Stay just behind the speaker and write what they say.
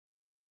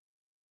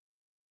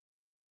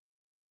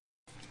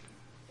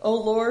O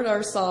Lord,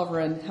 our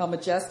sovereign, how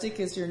majestic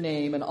is your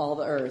name in all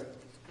the earth.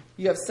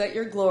 You have set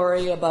your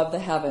glory above the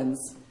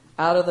heavens.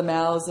 Out of the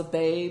mouths of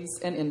babes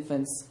and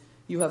infants,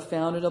 you have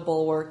founded a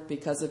bulwark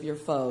because of your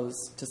foes,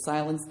 to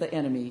silence the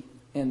enemy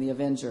and the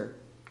avenger.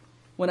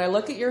 When I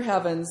look at your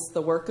heavens,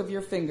 the work of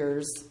your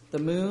fingers, the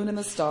moon and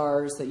the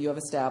stars that you have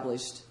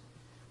established,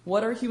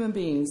 what are human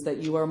beings that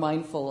you are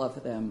mindful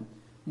of them,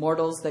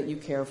 mortals that you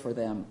care for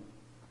them?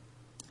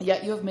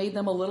 Yet you have made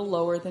them a little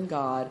lower than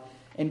God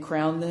and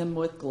crowned them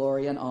with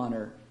glory and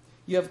honor.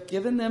 You have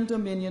given them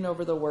dominion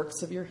over the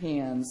works of your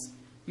hands.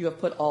 You have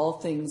put all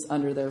things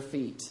under their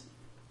feet,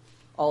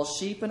 all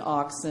sheep and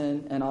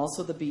oxen, and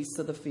also the beasts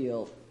of the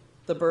field,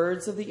 the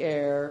birds of the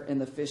air and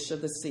the fish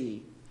of the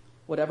sea,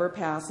 whatever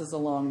passes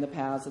along the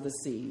paths of the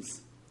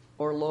seas.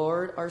 O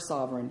Lord, our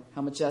sovereign,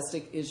 how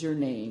majestic is your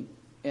name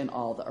in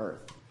all the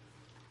earth.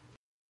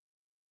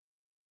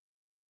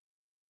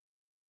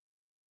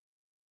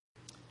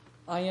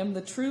 I am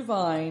the true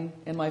vine,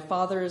 and my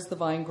Father is the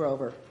vine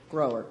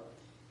grower.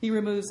 He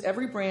removes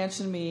every branch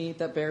in me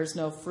that bears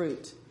no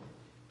fruit.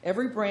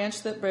 Every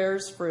branch that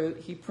bears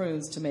fruit, he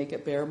prunes to make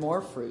it bear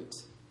more fruit.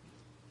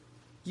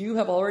 You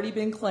have already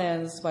been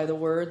cleansed by the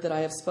word that I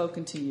have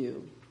spoken to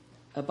you.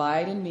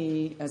 Abide in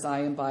me as I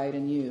abide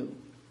in you.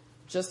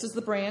 Just as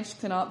the branch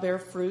cannot bear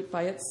fruit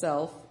by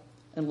itself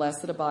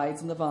unless it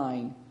abides in the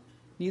vine,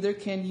 neither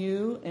can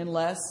you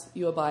unless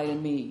you abide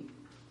in me.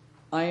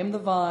 I am the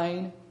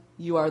vine,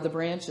 you are the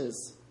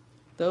branches.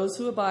 Those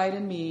who abide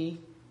in me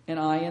and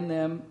I in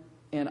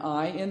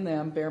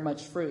them bear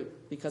much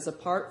fruit, because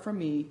apart from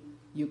me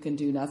you can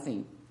do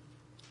nothing.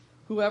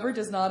 Whoever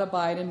does not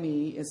abide in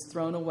me is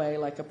thrown away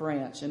like a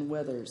branch and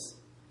withers.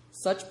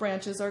 Such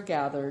branches are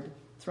gathered,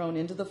 thrown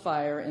into the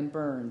fire, and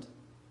burned.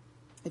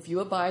 If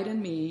you abide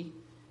in me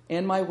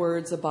and my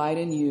words abide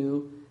in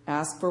you,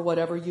 ask for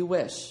whatever you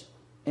wish,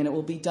 and it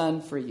will be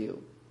done for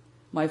you.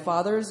 My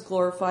Father is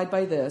glorified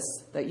by this,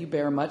 that you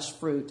bear much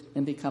fruit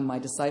and become my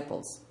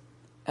disciples.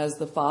 As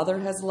the Father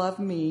has loved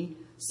me,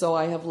 so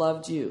I have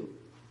loved you.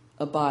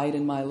 Abide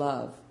in my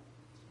love.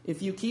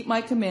 If you keep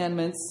my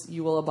commandments,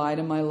 you will abide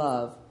in my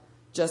love,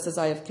 just as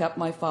I have kept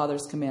my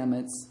Father's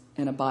commandments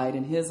and abide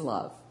in his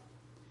love.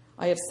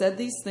 I have said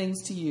these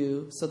things to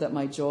you so that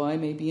my joy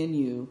may be in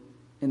you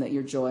and that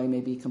your joy may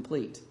be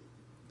complete.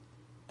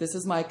 This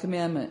is my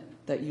commandment,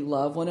 that you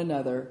love one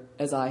another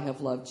as I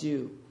have loved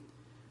you.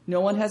 No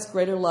one has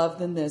greater love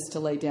than this, to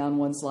lay down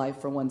one's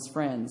life for one's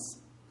friends.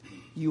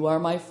 You are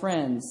my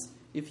friends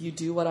if you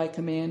do what I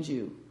command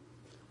you.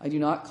 I do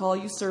not call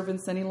you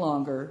servants any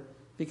longer,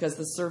 because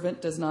the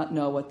servant does not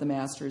know what the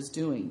master is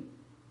doing.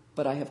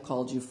 But I have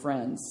called you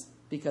friends,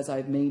 because I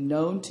have made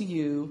known to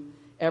you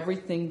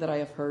everything that I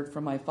have heard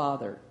from my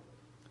Father.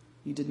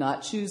 You did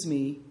not choose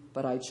me,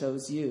 but I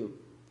chose you.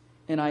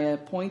 And I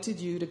appointed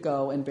you to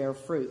go and bear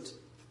fruit,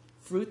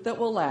 fruit that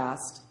will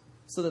last,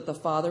 so that the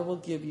Father will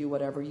give you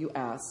whatever you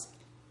ask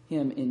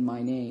him in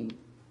my name.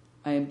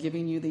 I am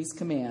giving you these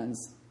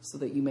commands so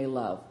that you may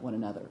love one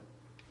another.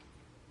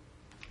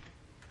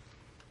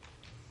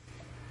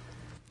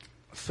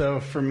 So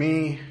for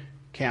me,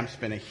 camp's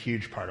been a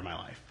huge part of my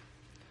life.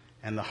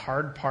 And the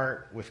hard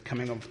part with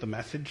coming up with the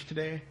message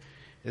today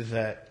is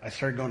that I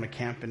started going to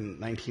camp in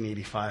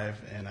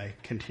 1985, and I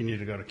continue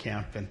to go to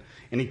camp and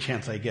any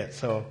chance I get.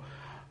 So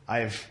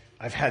I've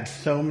had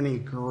so many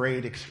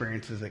great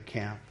experiences at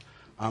camp.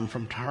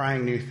 From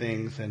trying new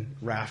things and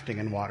rafting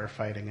and water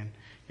fighting. And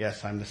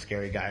yes, I'm the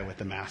scary guy with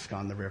the mask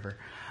on the river.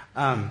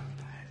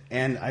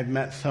 And I've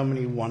met so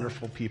many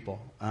wonderful people.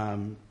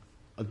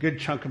 A good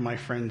chunk of my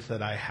friends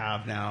that I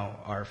have now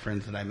are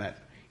friends that I met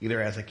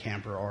either as a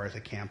camper or as a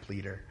camp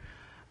leader.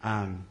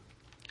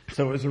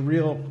 So it was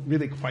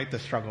really quite the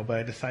struggle, but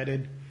I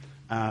decided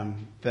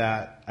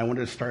that I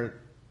wanted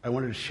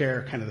to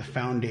share kind of the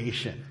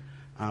foundation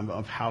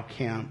of how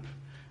camp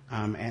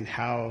and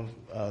how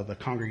the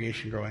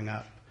congregation growing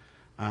up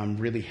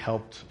really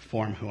helped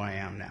form who I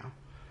am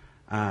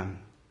now.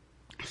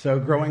 So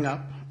growing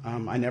up,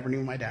 I never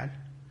knew my dad.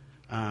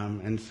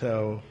 And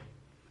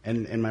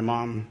my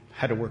mom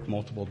had to work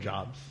multiple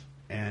jobs.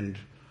 And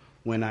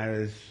when I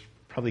was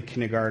probably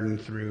kindergarten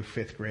through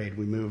 5th grade,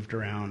 we moved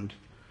around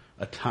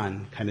a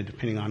ton, kind of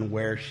depending on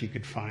where she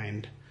could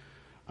find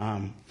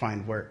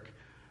work.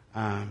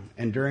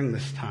 And during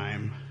this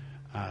time,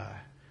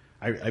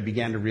 I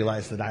began to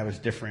realize that I was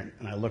different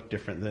and I looked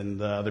different than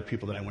the other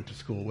people that I went to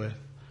school with.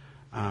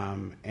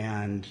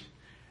 And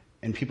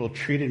people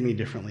treated me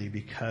differently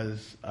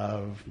because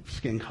of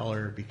skin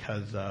color,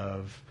 because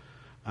of,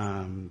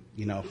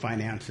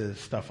 finances,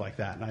 stuff like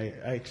that. And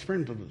I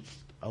experienced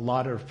a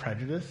lot of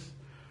prejudice,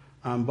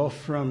 both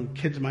from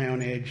kids my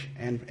own age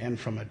and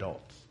from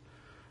adults.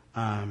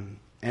 And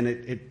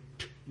it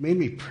made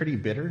me pretty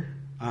bitter.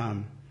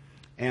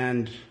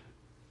 And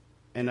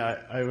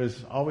I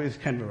was always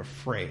kind of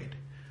afraid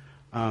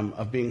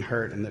of being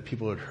hurt and that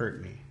people would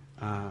hurt me.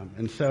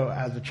 And so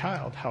as a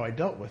child, how I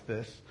dealt with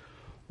this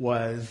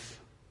was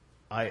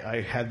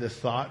I had this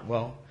thought,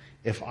 well,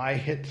 if I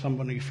hit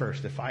somebody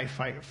first, if I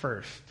fight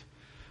first,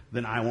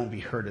 then I won't be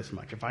hurt as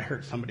much. If I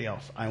hurt somebody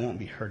else, I won't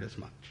be hurt as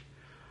much.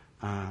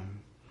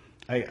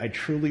 I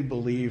truly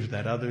believe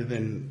that other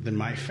than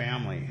my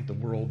family, the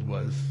world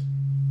was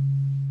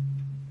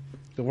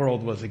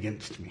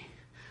against me,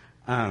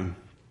 and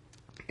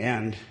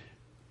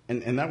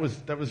that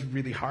was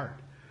really hard.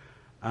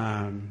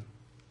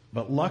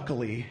 But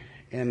luckily,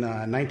 in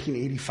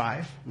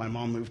 1985, my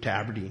mom moved to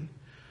Aberdeen,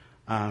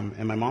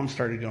 and my mom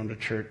started going to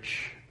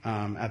church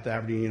at the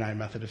Aberdeen United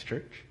Methodist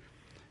Church.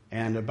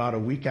 And about a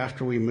week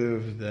after we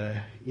moved,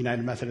 the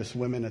United Methodist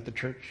women at the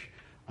church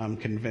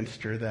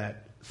convinced her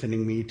that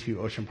sending me to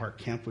Ocean Park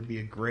Camp would be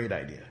a great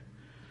idea.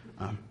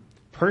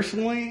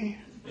 Personally,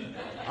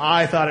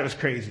 I thought it was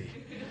crazy.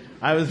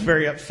 I was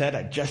very upset.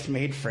 I just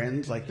made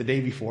friends like the day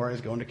before I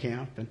was going to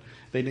camp, and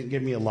they didn't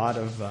give me a lot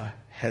of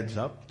heads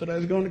up that I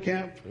was going to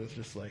camp. It was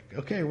just like,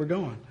 okay, we're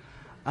going.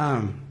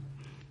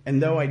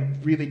 And though I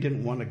really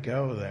didn't want to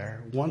go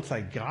there, once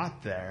I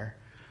got there,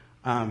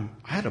 I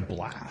had a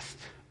blast.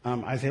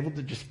 I was able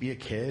to just be a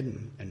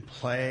kid and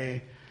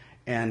play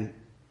and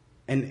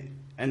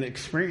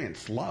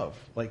experience love.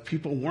 Like,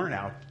 people weren't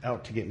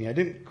out to get me. I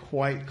didn't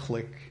quite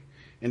click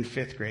in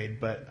 5th grade,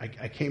 but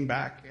I came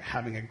back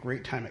having a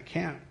great time at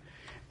camp.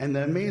 And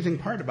the amazing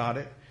part about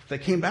it is I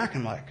came back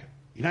and I'm like,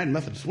 United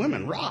Methodist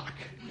women rock.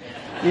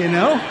 You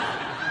know?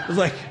 It was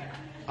like,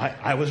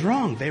 I was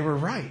wrong. They were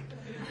right.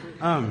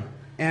 And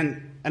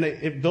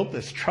it built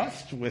this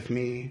trust with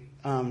me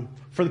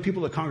for the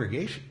people of the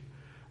congregation.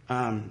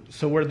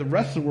 So where the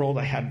rest of the world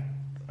I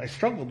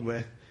struggled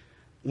with,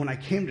 when I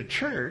came to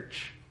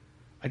church,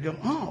 I'd go,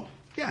 oh,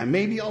 yeah,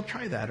 maybe I'll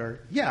try that. Or,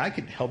 yeah, I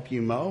could help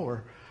you mow.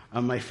 Or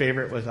my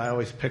favorite was I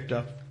always picked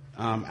up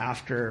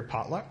after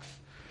potlucks,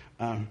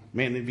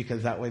 mainly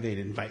because that way they'd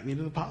invite me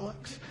to the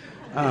potlucks.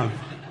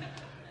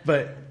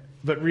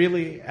 But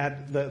really,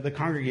 at the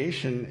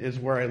congregation is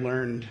where I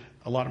learned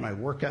a lot of my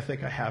work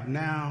ethic I have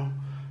now,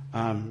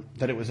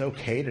 that it was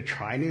okay to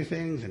try new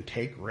things and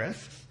take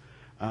risks.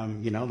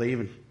 They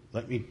even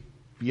let me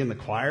be in the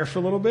choir for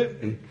a little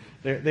bit, and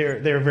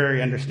they're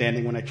very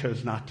understanding when I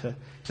chose not to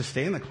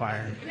stay in the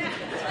choir.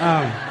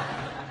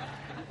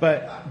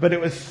 But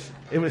it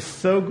was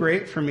so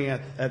great for me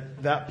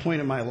at that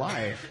point in my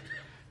life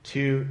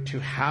to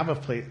have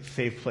a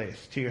safe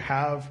place, to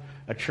have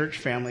a church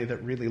family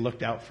that really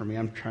looked out for me.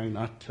 I'm trying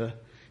not to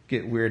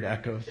get weird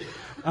echoes,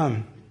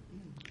 and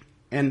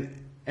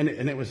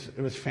it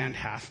was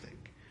fantastic.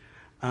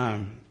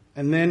 And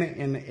then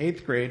in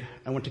 8th grade,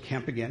 I went to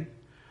camp again.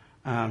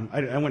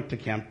 I went to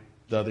camp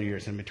the other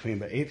years in between,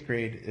 but 8th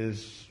grade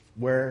is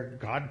where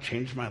God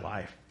changed my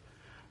life.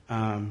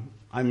 I'm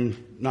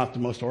not the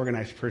most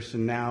organized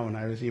person now, and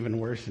I was even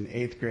worse in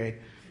 8th grade.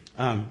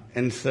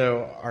 And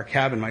so our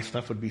cabin, my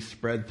stuff would be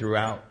spread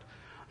throughout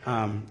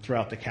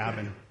the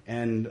cabin.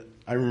 And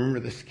I remember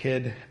this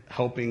kid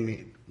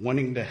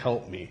wanting to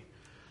help me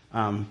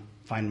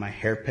find my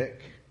hair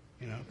pick,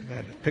 because I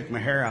had to pick my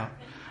hair out.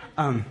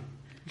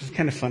 Which is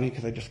kind of funny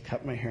because I just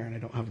cut my hair and I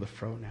don't have the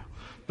fro now.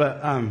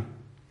 But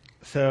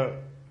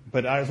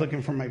I was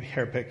looking for my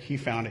hair pick. He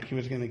found it. He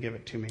was going to give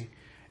it to me.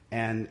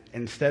 And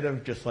instead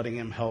of just letting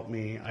him help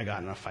me, I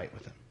got in a fight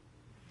with him.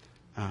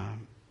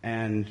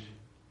 And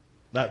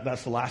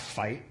that's the last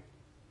fight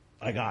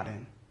I got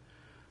in.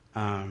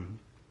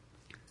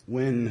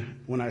 When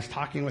I was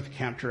talking with the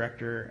camp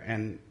director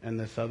and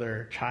this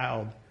other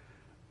child,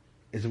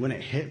 is when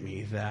it hit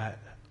me that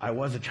I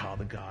was a child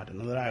of God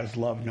and that I was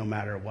loved no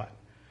matter what.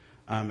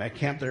 At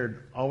camp, there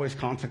are always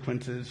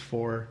consequences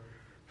for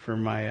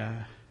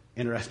my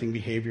interesting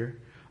behavior,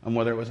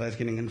 whether it was I was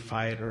getting in a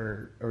fight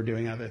or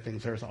doing other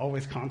things. There was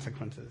always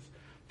consequences,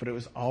 but it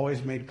was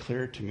always made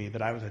clear to me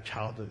that I was a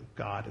child of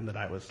God and that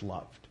I was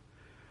loved.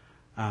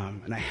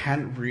 And I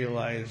hadn't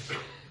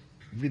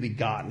really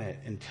gotten it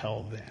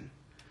until then.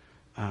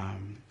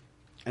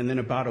 And then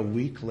about a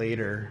week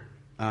later,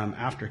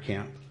 after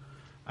camp,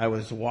 I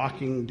was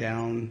walking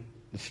down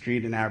the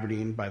street in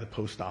Aberdeen by the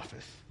post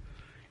office.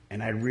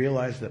 And I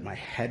realized that my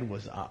head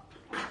was up.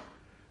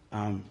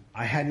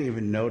 I hadn't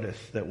even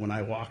noticed that when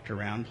I walked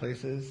around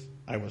places,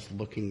 I was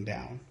looking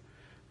down.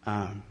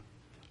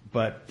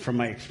 But from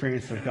my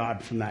experience of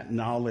God, from that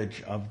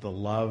knowledge of the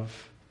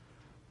love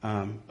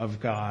of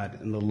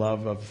God and the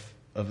love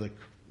of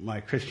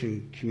my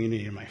Christian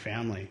community and my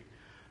family,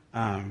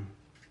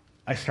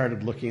 I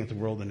started looking at the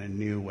world in a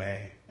new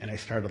way. And I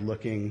started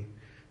looking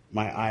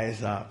my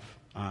eyes up,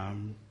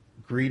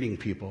 greeting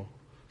people,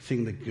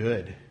 seeing the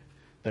good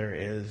there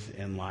is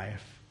in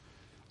life.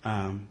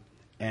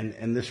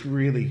 And this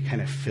really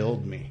kind of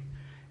filled me.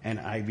 And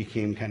I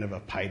became kind of a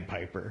Pied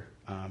Piper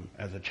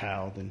as a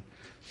child. And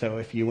so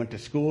if you went to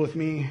school with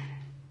me,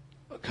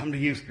 come to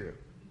youth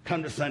group,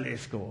 come to Sunday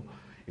school.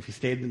 If you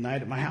stayed the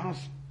night at my house,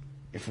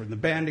 if we're in the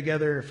band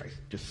together, if I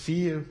just see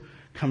you,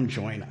 come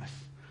join us.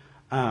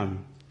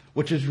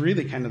 Which is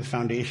really kind of the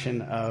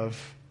foundation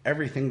of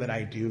everything that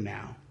I do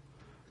now.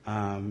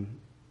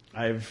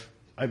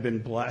 I've been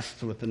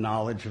blessed with the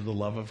knowledge of the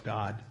love of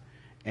God,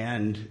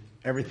 and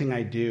everything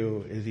I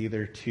do is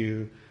either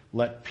to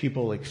let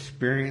people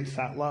experience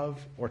that love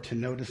or to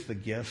notice the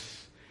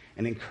gifts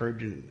and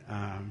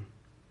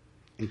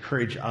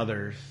encourage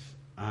others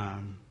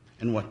and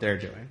in what they're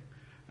doing.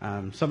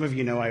 Some of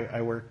you know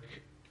I work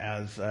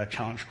as a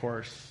challenge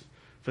course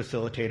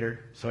facilitator,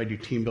 so I do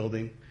team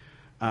building.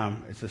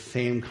 It's the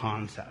same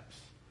concepts,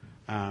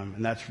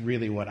 and that's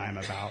really what I'm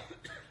about.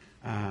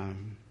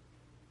 I'm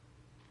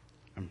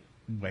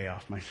way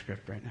off my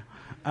script right now,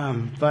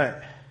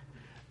 but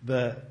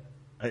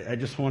I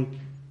just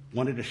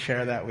wanted to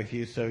share that with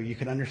you so you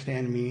can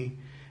understand me,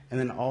 and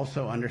then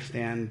also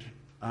understand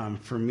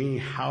for me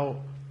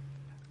how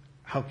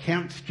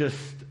camp's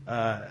just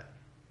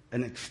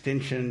an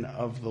extension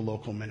of the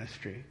local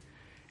ministry,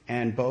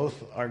 and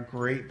both are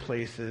great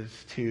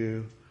places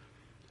to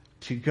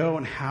go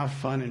and have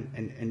fun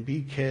and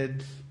be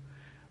kids,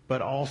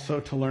 but also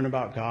to learn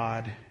about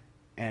God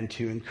and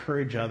to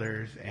encourage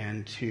others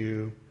and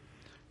to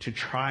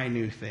try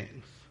new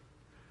things.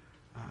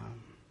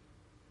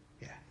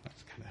 Yeah,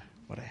 that's kind of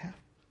what I have.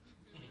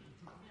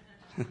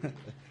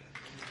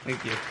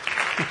 Thank you.